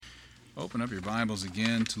Open up your Bibles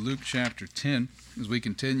again to Luke chapter 10 as we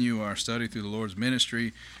continue our study through the Lord's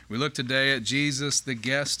ministry. We look today at Jesus, the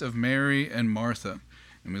guest of Mary and Martha,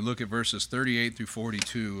 and we look at verses 38 through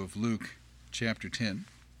 42 of Luke chapter 10.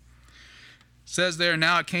 It says there,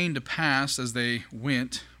 "Now it came to pass as they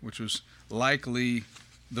went," which was likely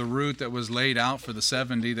the route that was laid out for the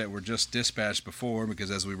 70 that were just dispatched before,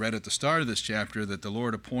 because as we read at the start of this chapter, that the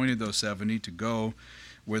Lord appointed those 70 to go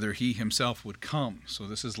whither he himself would come. So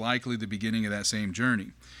this is likely the beginning of that same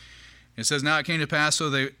journey. It says, "Now it came to pass,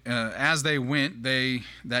 so they, as they went,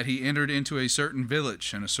 that he entered into a certain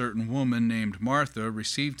village, and a certain woman named Martha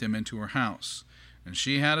received him into her house. And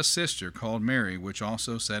she had a sister called Mary, which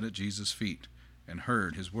also sat at Jesus' feet, and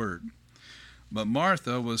heard his word. But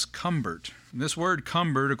Martha was cumbered." This word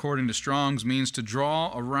cumbered, according to Strong's, means to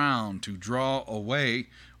draw around, to draw away,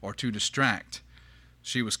 or to distract.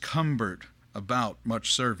 She was cumbered about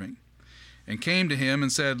much serving, and came to him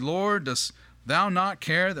and said, "Lord, dost thou not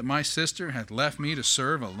care that my sister hath left me to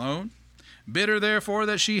serve alone? Bid her therefore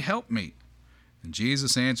that she help me." And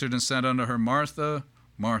Jesus answered and said unto her, "Martha,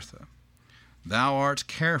 Martha, thou art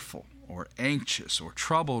careful, or anxious, or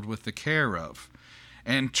troubled with the care of,"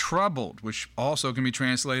 and troubled, which also can be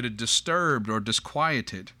translated disturbed or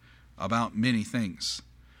disquieted, about many things.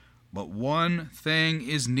 "But one thing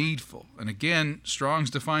is needful." And again, Strong's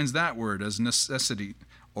defines that word as necessity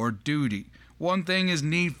or duty. One thing is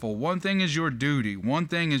needful. One thing is your duty. One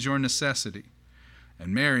thing is your necessity.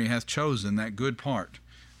 "And Mary hath chosen that good part,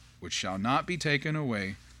 which shall not be taken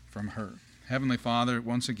away from her." Heavenly Father,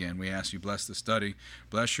 once again, we ask you bless the study,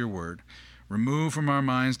 bless your word. Remove from our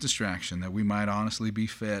minds distraction, that we might honestly be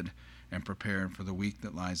fed and prepared for the week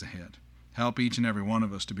that lies ahead. Help each and every one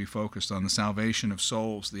of us to be focused on the salvation of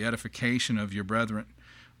souls, the edification of your brethren,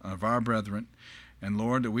 of our brethren, and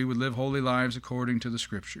Lord, that we would live holy lives according to the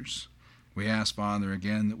Scriptures. We ask, Father,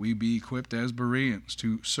 again, that we be equipped as Bereans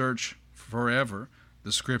to search forever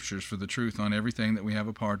the Scriptures for the truth on everything that we have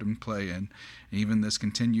a part and play in, and even this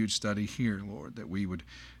continued study here, Lord, that we would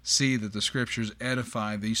see that the Scriptures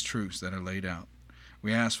edify these truths that are laid out.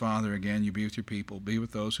 We ask, Father, again, you be with your people, be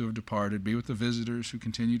with those who have departed, be with the visitors who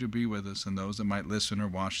continue to be with us, and those that might listen or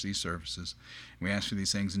watch these services. We ask for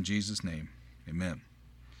these things in Jesus' name. Amen.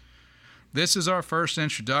 This is our first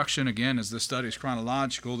introduction. Again, as this study is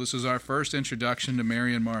chronological, this is our first introduction to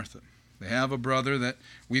Mary and Martha. They have a brother that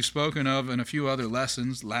we've spoken of in a few other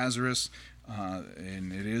lessons, Lazarus,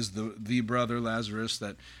 and it is the brother, Lazarus,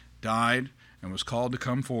 that died and was called to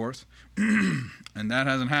come forth. And that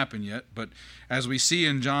hasn't happened yet. But as we see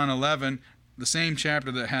in John 11, the same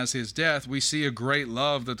chapter that has his death, we see a great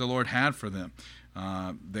love that the Lord had for them.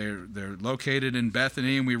 They're located in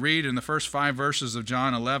Bethany, and we read in the first 5 verses of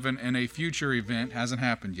John 11, "And a future event," hasn't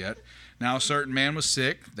happened yet. "Now a certain man was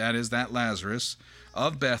sick," that is that Lazarus,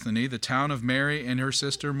 "of Bethany, the town of Mary and her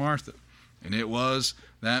sister Martha. And it was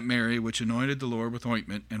that Mary which anointed the Lord with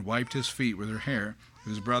ointment, and wiped his feet with her hair,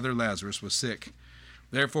 whose brother Lazarus was sick.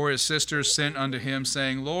 Therefore his sisters sent unto him,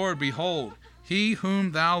 saying, Lord, behold, he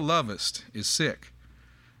whom thou lovest is sick.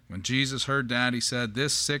 When Jesus heard that, he said,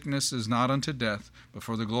 This sickness is not unto death, but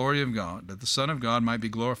for the glory of God, that the Son of God might be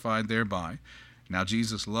glorified thereby. Now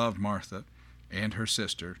Jesus loved Martha and her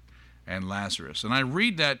sister and Lazarus." And I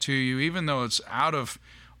read that to you, even though it's out of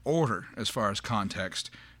order as far as context,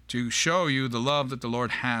 to show you the love that the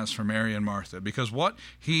Lord has for Mary and Martha. Because what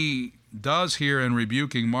he does here in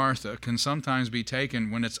rebuking Martha can sometimes be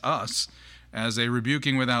taken, when it's us, as a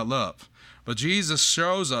rebuking without love. But Jesus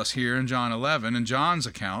shows us here in John 11, in John's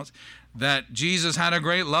account, that Jesus had a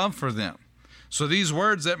great love for them. So these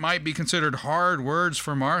words that might be considered hard words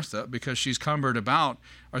for Martha, because she's cumbered about,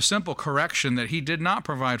 are simple correction that he did not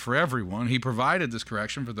provide for everyone. He provided this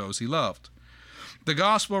correction for those he loved. The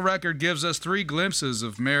gospel record gives us 3 glimpses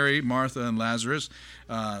of Mary, Martha, and Lazarus.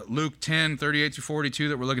 Luke 10, 38 through 42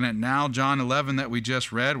 that we're looking at now. John 11 that we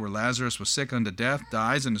just read, where Lazarus was sick unto death,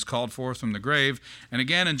 dies, and is called forth from the grave. And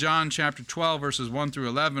again in John chapter 12, verses 1 through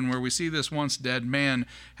 11, where we see this once dead man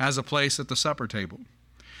has a place at the supper table.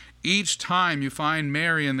 Each time you find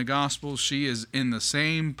Mary in the Gospels, she is in the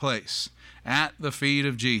same place, at the feet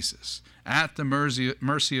of Jesus, at the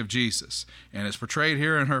mercy of Jesus. And it's portrayed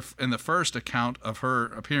here in the first account of her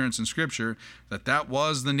appearance in Scripture that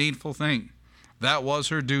was the needful thing. That was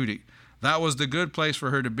her duty. That was the good place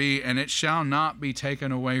for her to be, and it shall not be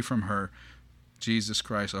taken away from her. Jesus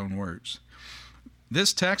Christ's own words.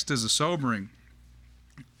 This text is a sobering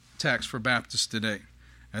text for Baptists today.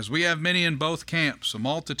 As we have many in both camps, a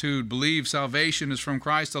multitude believe salvation is from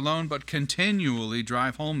Christ alone, but continually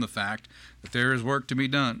drive home the fact that there is work to be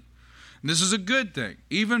done. And this is a good thing.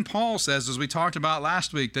 Even Paul says, as we talked about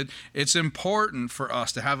last week, that it's important for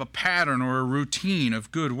us to have a pattern or a routine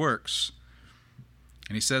of good works.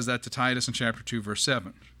 And he says that to Titus in chapter 2, verse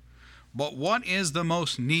 7. But what is the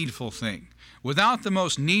most needful thing? Without the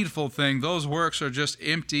most needful thing, those works are just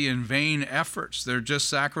empty and vain efforts. They're just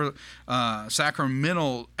sacramental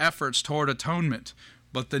efforts toward atonement.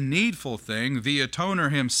 But the needful thing, the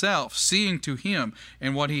atoner himself, seeing to him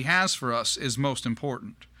and what he has for us, is most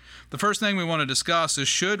important. The first thing we want to discuss is,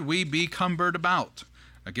 should we be cumbered about?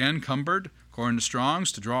 Again, cumbered, according to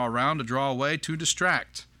Strong's, to draw around, to draw away, to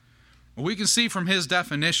distract. Well, we can see from his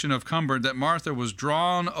definition of cumbered that Martha was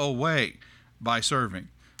drawn away by serving.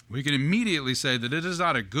 We can immediately say that it is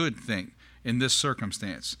not a good thing in this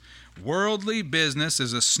circumstance. Worldly business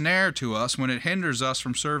is a snare to us when it hinders us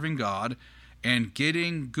from serving God and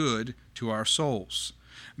getting good to our souls.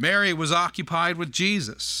 Mary was occupied with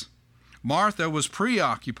Jesus. Martha was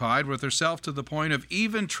preoccupied with herself to the point of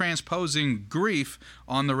even transposing grief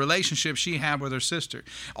on the relationship she had with her sister.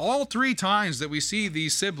 All three times that we see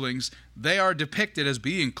these siblings, they are depicted as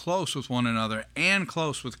being close with one another and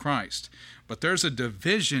close with Christ. But there's a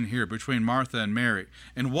division here between Martha and Mary.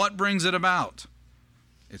 And what brings it about?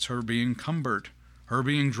 It's her being cumbered, her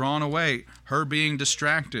being drawn away, her being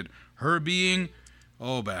distracted, her being,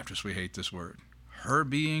 oh, Baptists, we hate this word, her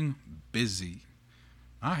being busy.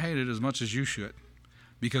 I hate it as much as you should,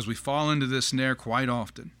 because we fall into this snare quite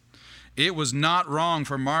often. It was not wrong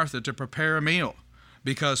for Martha to prepare a meal,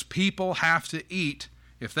 because people have to eat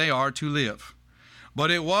if they are to live.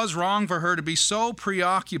 But it was wrong for her to be so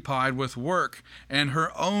preoccupied with work and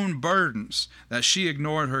her own burdens that she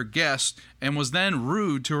ignored her guests and was then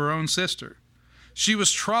rude to her own sister. She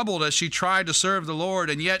was troubled as she tried to serve the Lord,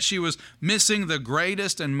 and yet she was missing the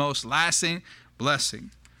greatest and most lasting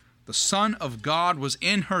blessing. The Son of God was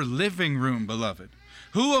in her living room, beloved.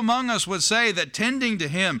 Who among us would say that tending to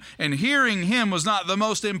him and hearing him was not the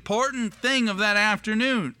most important thing of that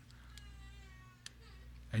afternoon?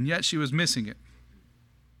 And yet she was missing it.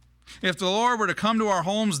 If the Lord were to come to our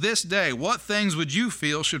homes this day, what things would you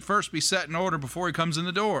feel should first be set in order before he comes in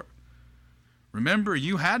the door? Remember,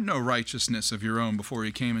 you had no righteousness of your own before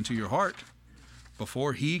he came into your heart.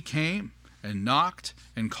 Before he came and knocked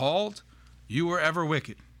and called, you were ever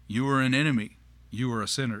wicked. You were an enemy. You were a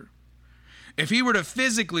sinner. If he were to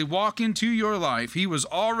physically walk into your life, he was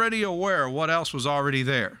already aware of what else was already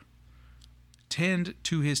there. Tend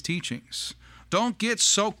to his teachings. Don't get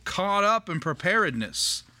so caught up in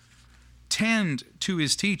preparedness. Tend to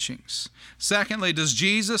his teachings. Secondly, does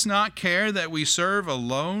Jesus not care that we serve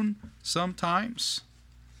alone sometimes?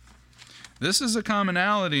 This is a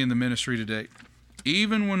commonality in the ministry today.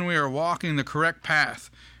 Even when we are walking the correct path,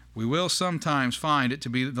 we will sometimes find it to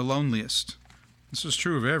be the loneliest. This is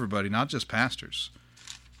true of everybody, not just pastors.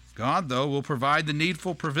 God, though, will provide the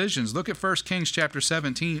needful provisions. Look at 1 Kings chapter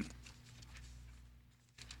 17.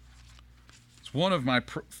 It's one of my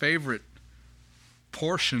favorite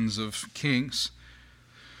portions of Kings.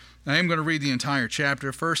 I am going to read the entire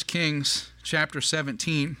chapter. 1 Kings chapter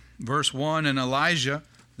 17, verse 1, And Elijah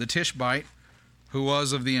the Tishbite, who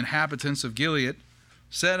was of the inhabitants of Gilead,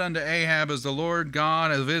 said unto Ahab, As the Lord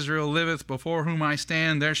God of Israel liveth, before whom I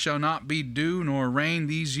stand, there shall not be dew nor rain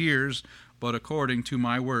these years, but according to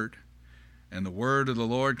my word. And the word of the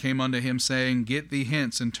Lord came unto him, saying, Get thee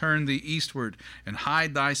hence, and turn thee eastward, and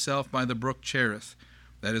hide thyself by the brook Cherith,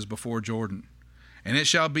 that is before Jordan. And it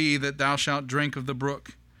shall be that thou shalt drink of the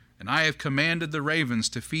brook, and I have commanded the ravens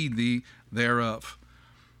to feed thee thereof.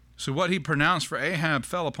 So what he pronounced for Ahab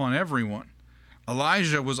fell upon everyone.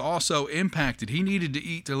 Elijah was also impacted. He needed to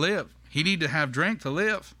eat to live. He needed to have drink to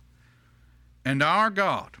live. And our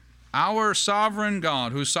God, our sovereign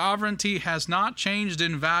God, whose sovereignty has not changed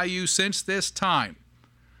in value since this time,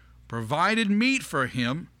 provided meat for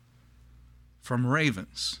him from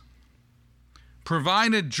ravens,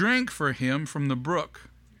 provided drink for him from the brook.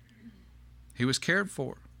 He was cared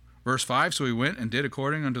for. Verse 5, So he went and did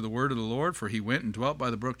according unto the word of the Lord, for he went and dwelt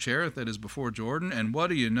by the brook Cherith that is before Jordan. And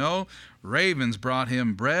what do you know? Ravens brought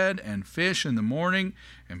him bread and fish in the morning,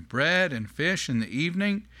 and bread and fish in the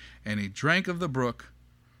evening, and he drank of the brook.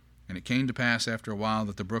 And it came to pass after a while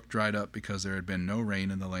that the brook dried up, because there had been no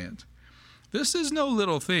rain in the land. This is no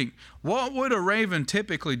little thing. What would a raven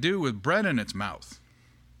typically do with bread in its mouth?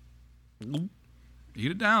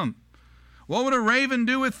 Eat it down. What would a raven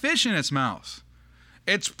do with fish in its mouth?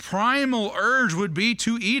 Its primal urge would be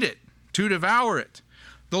to eat it, to devour it.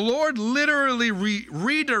 The Lord literally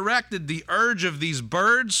redirected the urge of these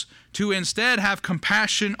birds to instead have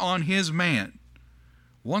compassion on his man.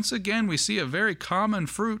 Once again, we see a very common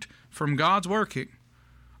fruit from God's working.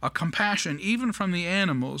 a compassion even from the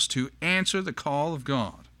animals to answer the call of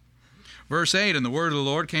God. Verse 8, and the word of the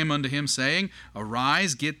Lord came unto him, saying,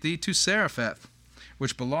 Arise, get thee to Zarephath,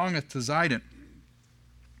 which belongeth to Zidon,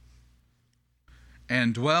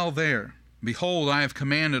 and dwell there. Behold, I have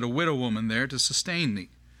commanded a widow woman there to sustain thee.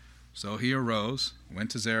 So he arose,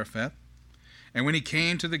 went to Zarephath. And when he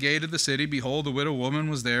came to the gate of the city, behold, the widow woman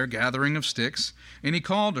was there, gathering of sticks. And he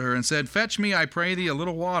called to her and said, Fetch me, I pray thee, a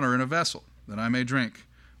little water in a vessel, that I may drink.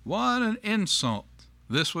 What an insult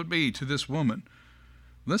this would be to this woman.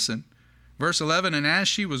 Listen, verse 11, and as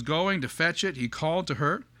she was going to fetch it, he called to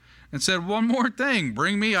her and said, One more thing,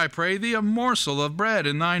 bring me, I pray thee, a morsel of bread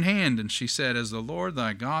in thine hand. And she said, As the Lord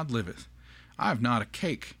thy God liveth, I have not a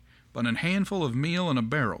cake, but an handful of meal in a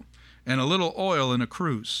barrel, and a little oil in a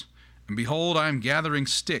cruse. And behold, I am gathering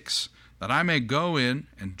sticks, that I may go in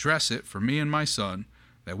and dress it for me and my son,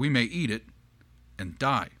 that we may eat it and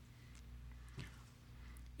die.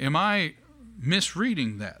 Am I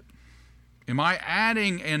misreading that? Am I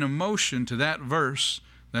adding an emotion to that verse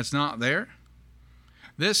that's not there?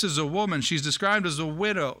 This is a woman. She's described as a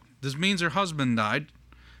widow. This means her husband died.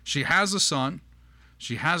 She has a son.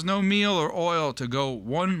 She has no meal or oil to go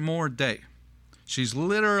one more day. She's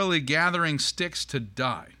literally gathering sticks to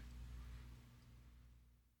die.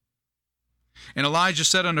 And Elijah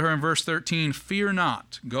said unto her in verse 13, Fear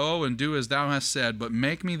not, go and do as thou hast said, but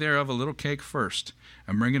make me thereof a little cake first,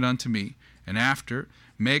 and bring it unto me, and after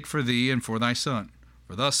make for thee and for thy son.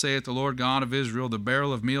 For thus saith the Lord God of Israel, The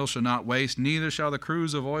barrel of meal shall not waste, neither shall the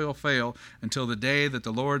cruse of oil fail, until the day that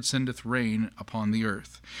the Lord sendeth rain upon the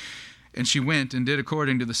earth. And she went and did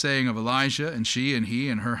according to the saying of Elijah, and she and he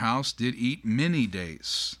and her house did eat many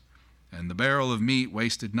days. And the barrel of meat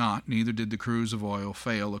wasted not, neither did the cruse of oil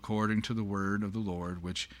fail, according to the word of the Lord,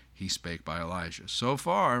 which he spake by Elijah. So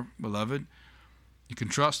far, beloved, you can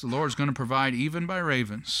trust the Lord's going to provide even by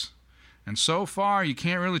ravens. And so far, you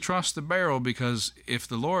can't really trust the barrel, because if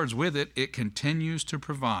the Lord's with it, it continues to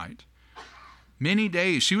provide. Many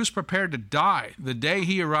days. She was prepared to die the day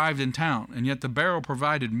he arrived in town, and yet the barrel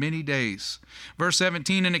provided many days. Verse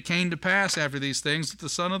 17, and it came to pass after these things that the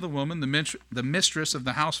son of the woman, the mistress of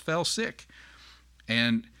the house, fell sick,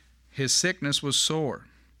 and his sickness was sore,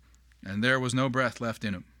 and there was no breath left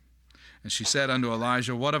in him. And she said unto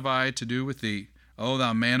Elijah, What have I to do with thee, O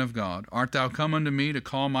thou man of God? Art thou come unto me to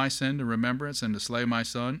call my sin to remembrance and to slay my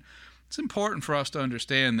son? It's important for us to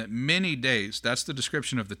understand that many days, that's the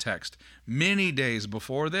description of the text, many days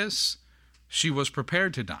before this, she was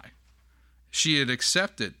prepared to die. She had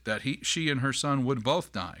accepted that she and her son would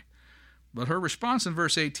both die. But her response in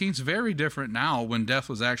verse 18 is very different now when death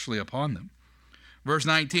was actually upon them. Verse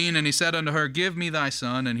 19, and he said unto her, Give me thy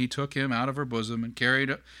son. And he took him out of her bosom and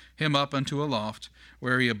carried him up unto a loft,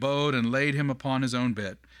 where he abode and laid him upon his own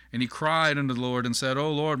bed. And he cried unto the Lord and said,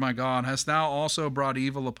 O Lord my God, hast thou also brought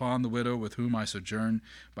evil upon the widow with whom I sojourn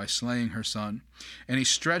by slaying her son? And he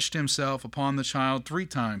stretched himself upon the child 3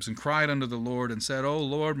 times and cried unto the Lord and said, O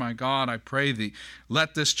Lord my God, I pray thee,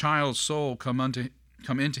 let this child's soul come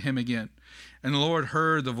into him again. And the Lord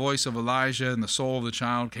heard the voice of Elijah, and the soul of the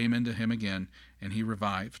child came into him again, and he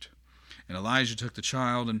revived. And Elijah took the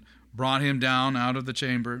child and brought him down out of the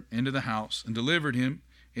chamber into the house, and delivered him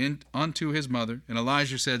unto his mother. And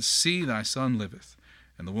Elijah said, See, thy son liveth.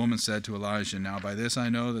 And the woman said to Elijah, Now by this I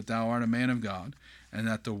know that thou art a man of God, and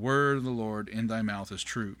that the word of the Lord in thy mouth is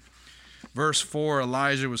true. Verse 4,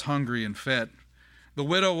 Elijah was hungry and fed. The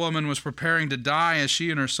widow woman was preparing to die, as she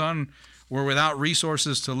and her son were without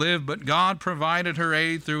resources to live, but God provided her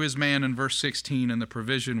aid through his man in verse 16, and the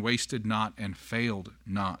provision wasted not and failed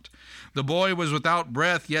not. The boy was without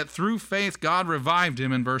breath, yet through faith God revived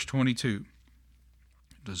him in verse 22.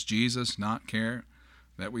 Does Jesus not care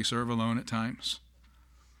that we serve alone at times?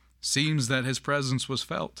 Seems that his presence was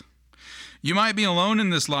felt. You might be alone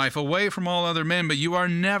in this life, away from all other men, but you are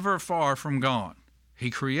never far from God. He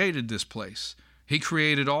created this place. He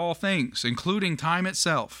created all things, including time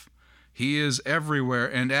itself. He is everywhere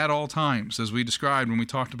and at all times, as we described when we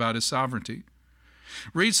talked about his sovereignty.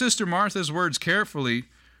 Read Sister Martha's words carefully,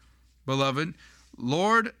 beloved.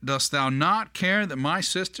 Lord, dost thou not care that my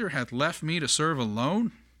sister hath left me to serve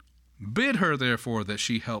alone? Bid her, therefore, that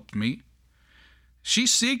she help me.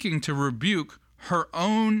 She's seeking to rebuke her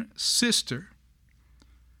own sister.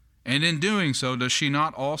 And in doing so, does she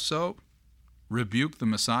not also rebuke the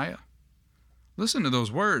Messiah? Listen to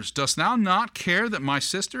those words. Dost thou not care that my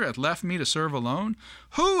sister hath left me to serve alone?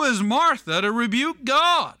 Who is Martha to rebuke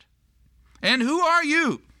God? And who are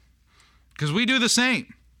you? Because we do the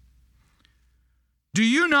same. Do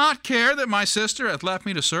you not care that my sister hath left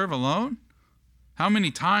me to serve alone? How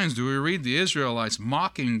many times do we read the Israelites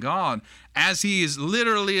mocking God as he is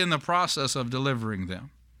literally in the process of delivering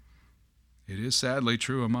them? It is sadly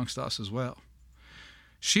true amongst us as well.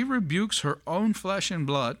 She rebukes her own flesh and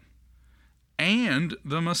blood and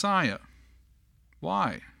the Messiah.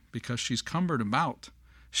 Why? Because she's cumbered about.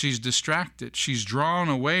 She's distracted. She's drawn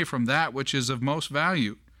away from that which is of most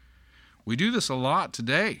value. We do this a lot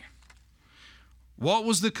today. What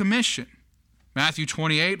was the commission? Matthew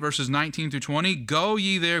 28, verses 19 through 20. Go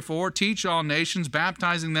ye therefore, teach all nations,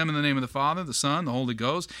 baptizing them in the name of the Father, the Son, the Holy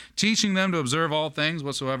Ghost, teaching them to observe all things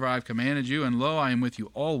whatsoever I have commanded you. And lo, I am with you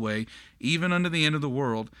always, even unto the end of the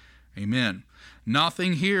world. Amen.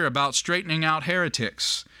 Nothing here about straightening out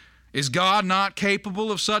heretics. Is God not capable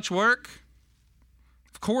of such work?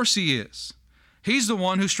 Of course he is. He's the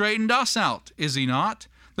one who straightened us out, is he not?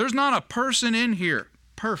 There's not a person in here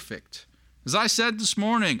perfect. As I said this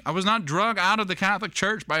morning, I was not drug out of the Catholic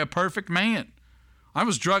Church by a perfect man. I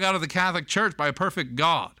was drug out of the Catholic Church by a perfect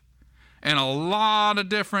God. And a lot of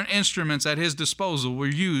different instruments at his disposal were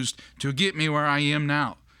used to get me where I am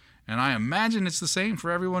now. And I imagine it's the same for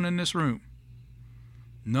everyone in this room.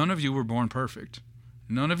 None of you were born perfect.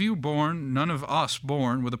 None of us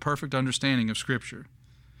born with a perfect understanding of Scripture.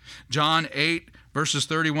 John 8, verses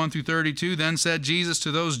 31 through 32, then said Jesus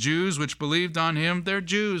to those Jews which believed on him, they're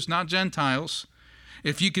Jews, not Gentiles,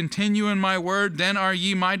 if ye continue in my word, then are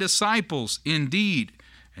ye my disciples indeed,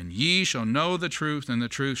 and ye shall know the truth, and the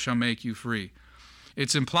truth shall make you free.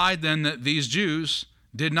 It's implied then that these Jews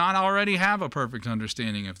did not already have a perfect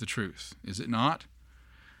understanding of the truth, is it not?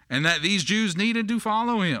 And that these Jews needed to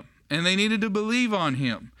follow him, and they needed to believe on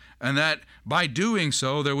him, and that by doing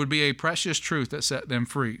so, there would be a precious truth that set them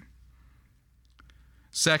free.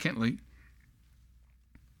 Secondly,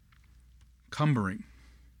 cumbering.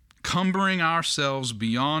 Cumbering ourselves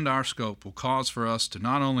beyond our scope will cause for us to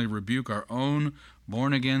not only rebuke our own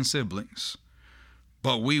born-again siblings,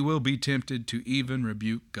 but we will be tempted to even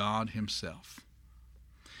rebuke God himself.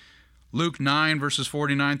 Luke 9, verses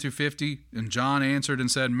 49 through 50, and John answered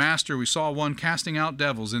and said, Master, we saw one casting out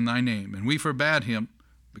devils in thy name, and we forbade him,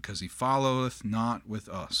 because he followeth not with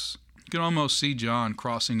us. You can almost see John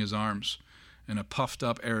crossing his arms in a puffed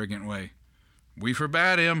up, arrogant way. We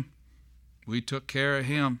forbade him. We took care of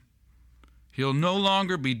him. He'll no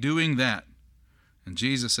longer be doing that. And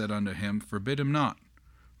Jesus said unto him, Forbid him not,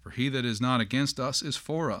 for he that is not against us is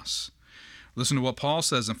for us. Listen to what Paul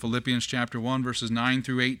says in Philippians chapter 1, verses 9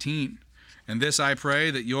 through 18. And this I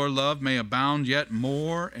pray, that your love may abound yet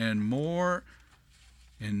more and more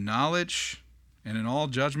in knowledge and in all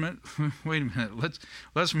judgment. Wait a minute.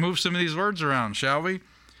 Let's move some of these words around, shall we?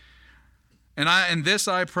 And this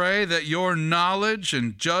I pray, that your knowledge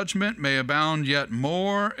and judgment may abound yet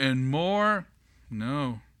more and more.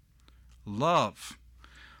 No. Love.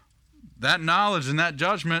 That knowledge and that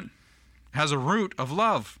judgment has a root of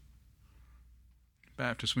love.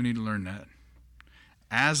 Baptists, we need to learn that.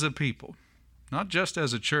 As a people, not just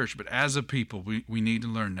as a church, but as a people, we need to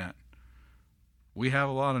learn that. We have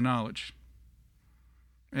a lot of knowledge.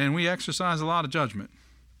 And we exercise a lot of judgment.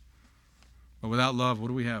 But without love, what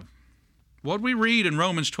do we have? What did we read in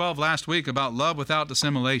Romans 12 last week about love without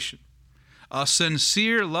dissimulation? A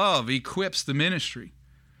sincere love equips the ministry.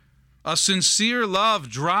 A sincere love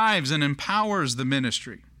drives and empowers the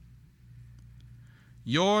ministry.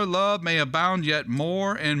 Your love may abound yet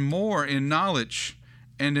more and more in knowledge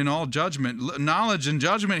and in all judgment. Knowledge and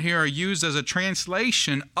judgment here are used as a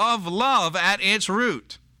translation of love at its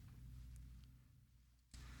root.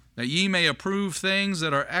 That ye may approve things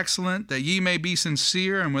that are excellent, that ye may be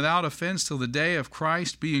sincere and without offense till the day of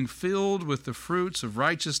Christ, being filled with the fruits of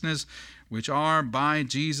righteousness, which are by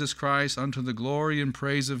Jesus Christ unto the glory and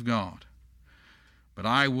praise of God. But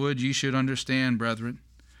I would ye should understand, brethren,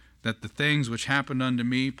 that the things which happened unto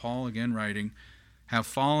me, Paul again writing, have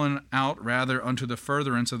fallen out rather unto the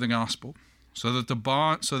furtherance of the gospel, so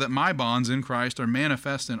that my bonds in Christ are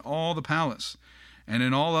manifest in all the palace and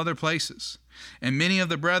in all other places. And many of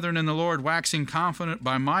the brethren in the Lord, waxing confident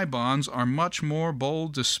by my bonds, are much more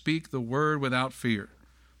bold to speak the word without fear.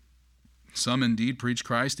 Some indeed preach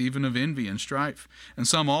Christ even of envy and strife, and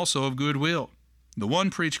some also of good will. The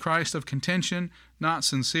one preach Christ of contention, not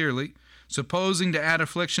sincerely, supposing to add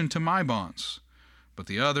affliction to my bonds, but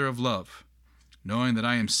the other of love, knowing that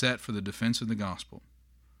I am set for the defense of the gospel.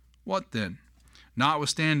 What then?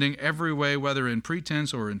 Notwithstanding every way, whether in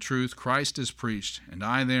pretense or in truth, Christ is preached, and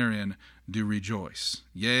I therein do rejoice,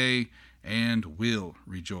 yea, and will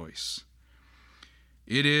rejoice.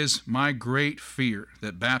 It is my great fear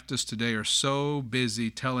that Baptists today are so busy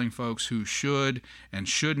telling folks who should and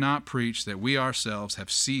should not preach that we ourselves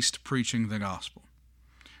have ceased preaching the gospel.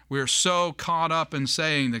 We're so caught up in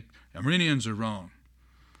saying that Arminians are wrong,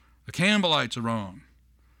 the Campbellites are wrong,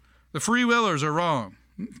 the Free Willers are wrong.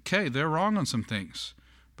 Okay, they're wrong on some things,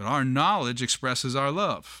 but our knowledge expresses our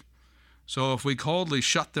love. So if we coldly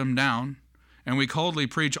shut them down and we coldly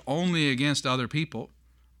preach only against other people,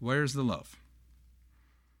 where's the love?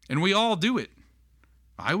 And we all do it.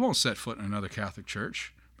 I won't set foot in another Catholic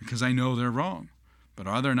church because I know they're wrong. But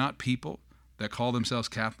are there not people that call themselves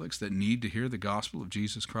Catholics that need to hear the gospel of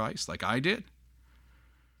Jesus Christ like I did?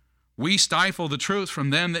 We stifle the truth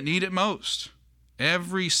from them that need it most.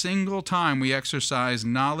 Every single time we exercise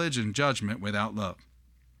knowledge and judgment without love.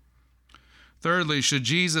 Thirdly, should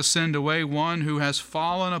Jesus send away one who has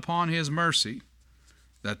fallen upon his mercy,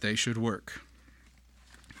 that they should work?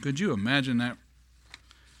 Could you imagine that?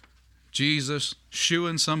 Jesus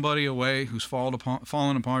shooing somebody away who's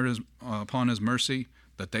fallen upon his mercy,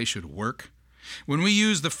 that they should work. When we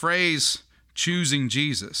use the phrase choosing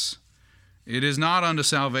Jesus, it is not unto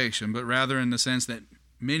salvation, but rather in the sense that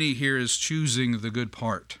many here is choosing the good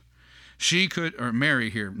part.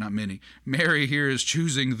 Mary here is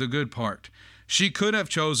choosing the good part. She could have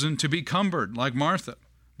chosen to be cumbered like Martha,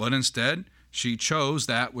 but instead she chose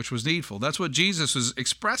that which was needful. That's what Jesus is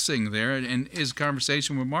expressing there in his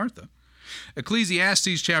conversation with Martha.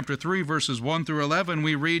 Ecclesiastes chapter 3, verses 1 through 11,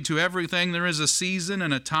 we read, "To everything there is a season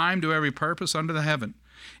and a time to every purpose under the heaven.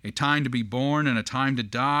 A time to be born and a time to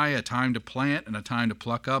die, a time to plant and a time to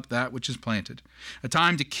pluck up that which is planted. A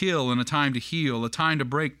time to kill and a time to heal, a time to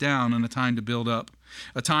break down and a time to build up.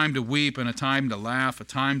 A time to weep and a time to laugh, a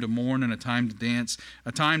time to mourn and a time to dance,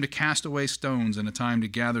 a time to cast away stones and a time to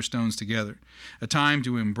gather stones together, a time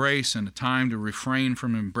to embrace and a time to refrain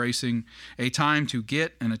from embracing, a time to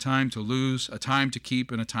get and a time to lose, a time to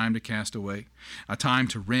keep and a time to cast away, a time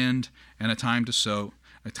to rend and a time to sow,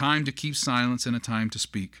 a time to keep silence and a time to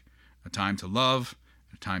speak, a time to love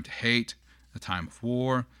and a time to hate, a time of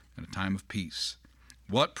war and a time of peace.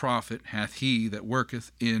 What profit hath he that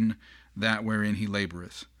worketh in that wherein he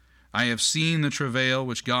laboureth? I have seen the travail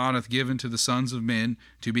which God hath given to the sons of men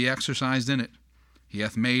to be exercised in it. He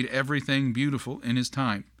hath made everything beautiful in his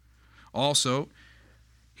time. Also,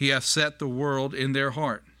 he hath set the world in their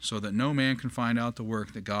heart, so that no man can find out the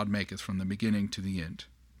work that God maketh from the beginning to the end.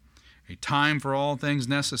 A time for all things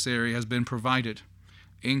necessary has been provided,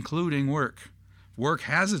 including work. Work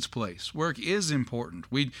has its place. Work is important.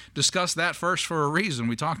 We discussed that first for a reason.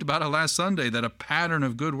 We talked about it last Sunday, that a pattern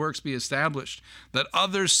of good works be established, that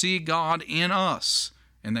others see God in us,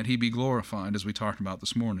 and that he be glorified, as we talked about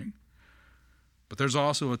this morning. But there's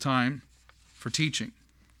also a time for teaching.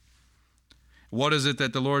 What is it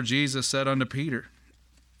that the Lord Jesus said unto Peter?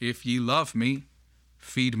 If ye love me,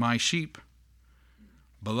 feed my sheep.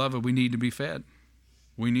 Beloved, we need to be fed.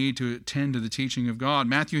 We need to attend to the teaching of God.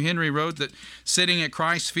 Matthew Henry wrote that sitting at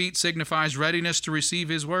Christ's feet signifies readiness to receive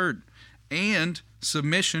his word and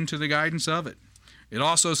submission to the guidance of it. It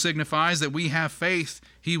also signifies that we have faith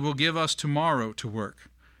he will give us tomorrow to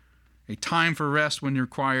work. A time for rest when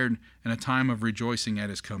required and a time of rejoicing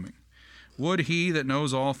at his coming. Would he that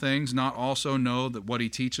knows all things not also know that what he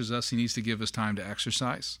teaches us, he needs to give us time to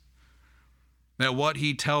exercise? That what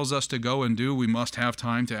he tells us to go and do, we must have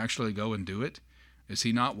time to actually go and do it? Is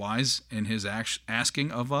he not wise in his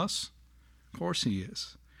asking of us? Of course he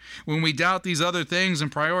is. When we doubt these other things and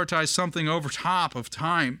prioritize something over top of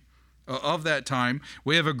that time,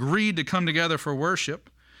 we have agreed to come together for worship.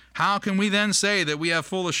 How can we then say that we have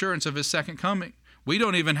full assurance of his second coming? We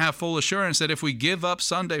don't even have full assurance that if we give up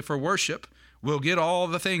Sunday for worship, we'll get all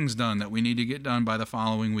the things done that we need to get done by the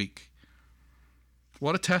following week.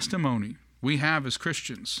 What a testimony we have as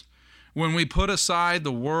Christians when we put aside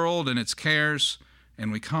the world and its cares,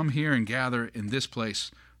 and we come here and gather in this place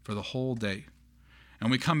for the whole day. And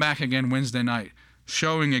we come back again Wednesday night,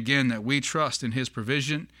 showing again that we trust in his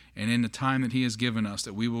provision and in the time that he has given us,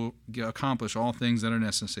 that we will accomplish all things that are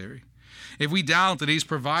necessary. If we doubt that he's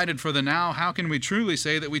provided for the now, how can we truly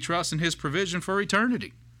say that we trust in his provision for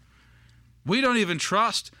eternity? We don't even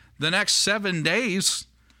trust the next 7 days.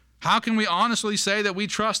 How can we honestly say that we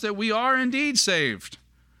trust that we are indeed saved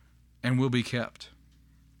and will be kept?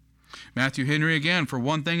 Matthew Henry again, for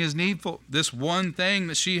one thing is needful, this one thing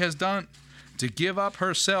that she has done, to give up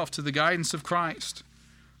herself to the guidance of Christ.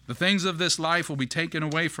 The things of this life will be taken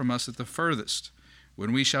away from us at the furthest,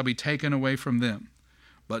 when we shall be taken away from them.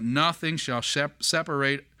 But nothing shall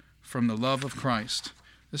separate from the love of Christ.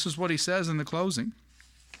 This is what he says in the closing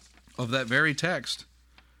of that very text,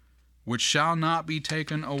 which shall not be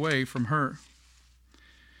taken away from her.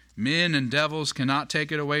 Men and devils cannot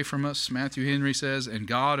take it away from us, Matthew Henry says, and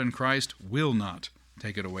God and Christ will not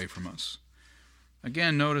take it away from us.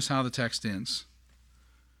 Again, notice how the text ends.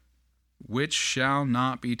 which shall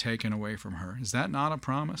not be taken away from her. Is that not a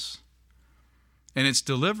promise? And it's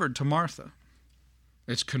delivered to Martha.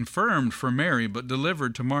 It's confirmed for Mary, but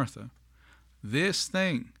delivered to Martha. This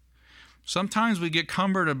thing. Sometimes we get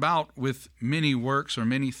cumbered about with many works or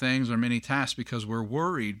many things or many tasks because we're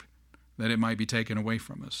worried that it might be taken away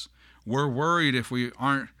from us. We're worried if we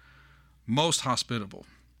aren't most hospitable,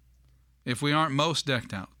 if we aren't most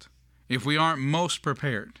decked out, if we aren't most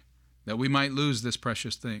prepared, that we might lose this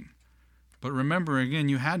precious thing. But remember again,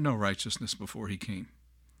 you had no righteousness before he came.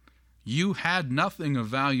 You had nothing of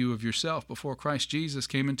value of yourself before Christ Jesus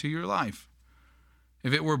came into your life.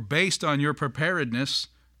 If it were based on your preparedness,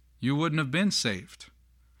 you wouldn't have been saved.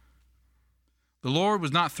 The Lord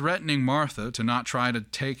was not threatening Martha to not try to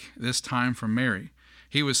take this time from Mary.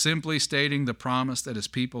 He was simply stating the promise that his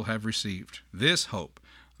people have received. This hope,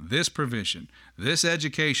 this provision, this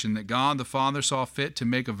education that God the Father saw fit to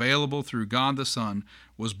make available through God the Son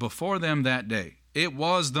was before them that day. It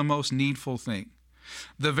was the most needful thing.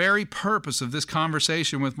 The very purpose of this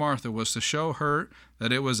conversation with Martha was to show her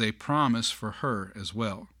that it was a promise for her as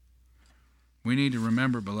well. We need to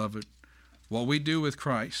remember, beloved, what we do with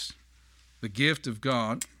Christ, the gift of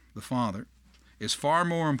God, the Father, is far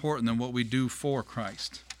more important than what we do for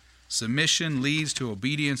Christ. Submission leads to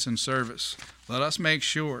obedience and service. Let us make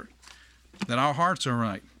sure that our hearts are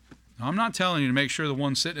right. Now, I'm not telling you to make sure the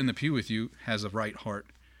one sitting in the pew with you has a right heart.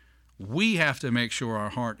 We have to make sure our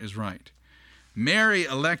heart is right. Mary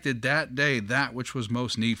elected that day that which was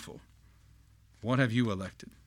most needful. What have you elected?